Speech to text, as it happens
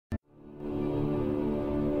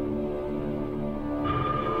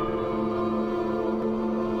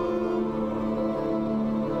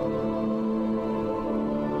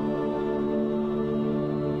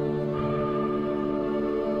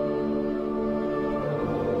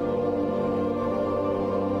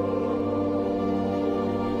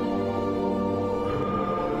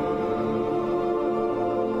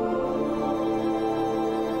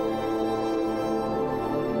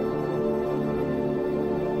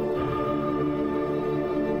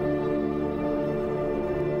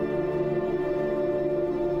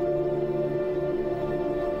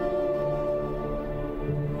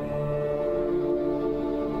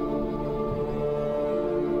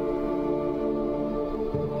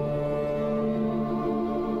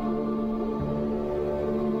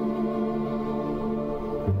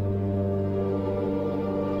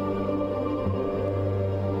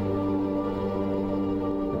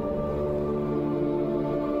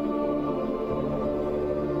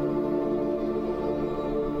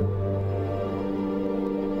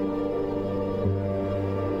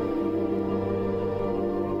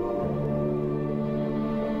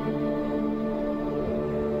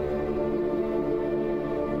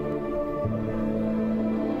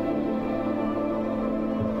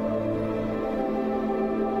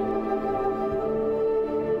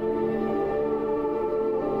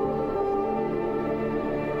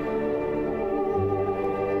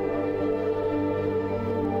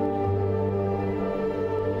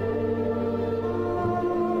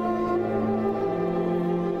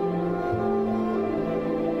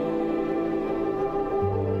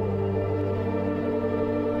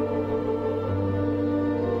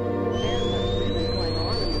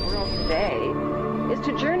today is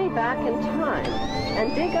to journey back in time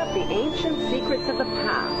and dig up the ancient secrets of the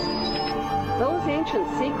past. Those ancient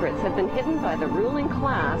secrets have been hidden by the ruling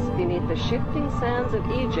class beneath the shifting sands of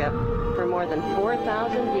Egypt for more than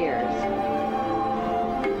 4,000 years.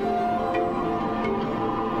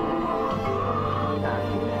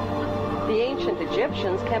 The ancient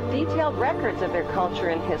Egyptians kept detailed records of their culture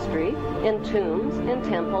and history in tombs, in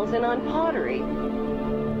temples, and on pottery.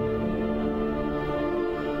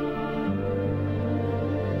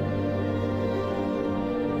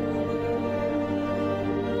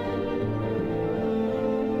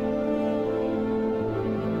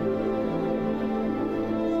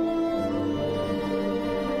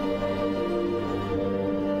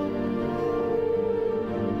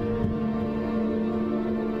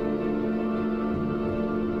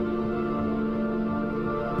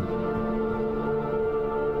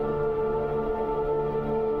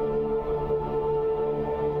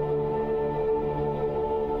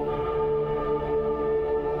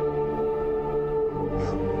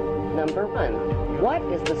 Number 1. What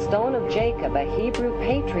is the stone of Jacob, a Hebrew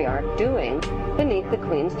patriarch, doing beneath the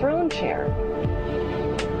queen's throne chair?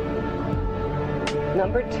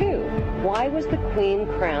 Number 2. Why was the queen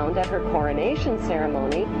crowned at her coronation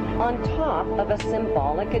ceremony on top of a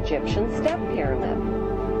symbolic Egyptian step pyramid?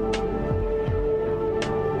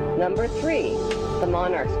 Number 3. The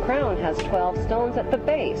monarch's crown has 12 stones at the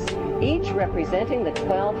base, each representing the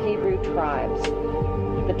 12 Hebrew tribes.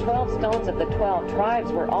 The 12 stones of the 12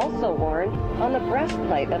 tribes were also worn on the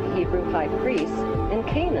breastplate of Hebrew high priests in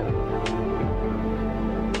Canaan.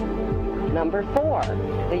 Number 4.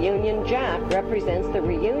 The Union Jack represents the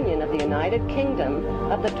reunion of the United Kingdom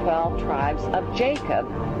of the 12 tribes of Jacob,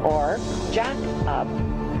 or Jacob.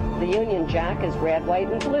 The Union Jack is red, white,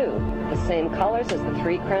 and blue, the same colors as the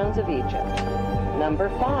 3 crowns of Egypt. Number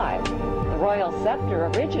 5. The royal scepter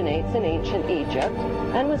originates in ancient Egypt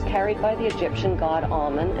and was carried by the Egyptian god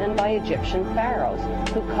Amun and by Egyptian pharaohs,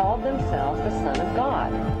 who called themselves the Son of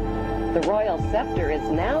God. The royal scepter is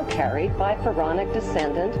now carried by pharaonic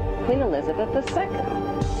descendant Queen Elizabeth II.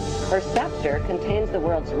 Her scepter contains the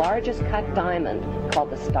world's largest cut diamond, called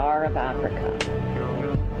the Star of Africa.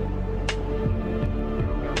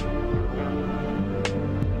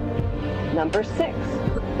 Number 6.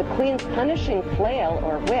 The queen's punishing flail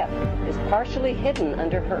or whip is partially hidden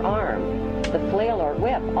under her arm. The flail or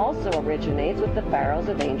whip also originates with the pharaohs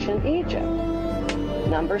of ancient Egypt.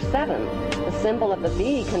 Number 7. The symbol of the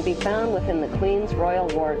bee can be found within the queen's royal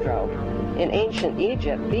wardrobe. In ancient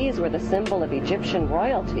Egypt, bees were the symbol of Egyptian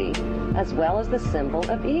royalty, as well as the symbol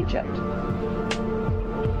of Egypt.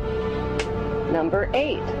 Number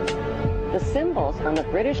 8. The symbols on the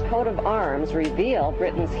British coat of arms reveal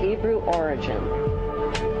Britain's Hebrew origin.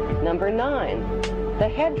 Number 9. The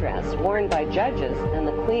headdress worn by judges and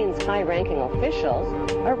the Queen's high-ranking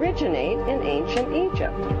officials originate in ancient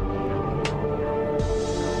Egypt.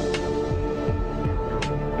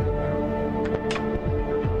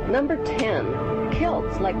 Number 10.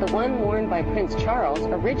 Kilts like the one worn by Prince Charles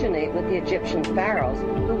originate with the Egyptian pharaohs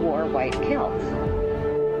who wore white kilts.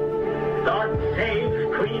 God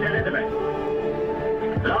save Queen Elizabeth.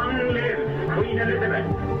 Long live Queen Elizabeth.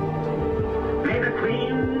 May the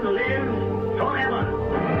Queen live forever.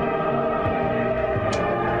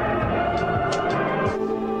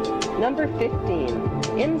 Number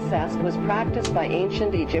 15. Incest was practiced by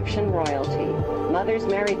ancient Egyptian royalty. Mothers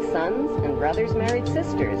married sons and brothers married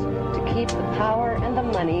sisters to keep the power and the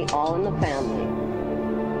money all in the family.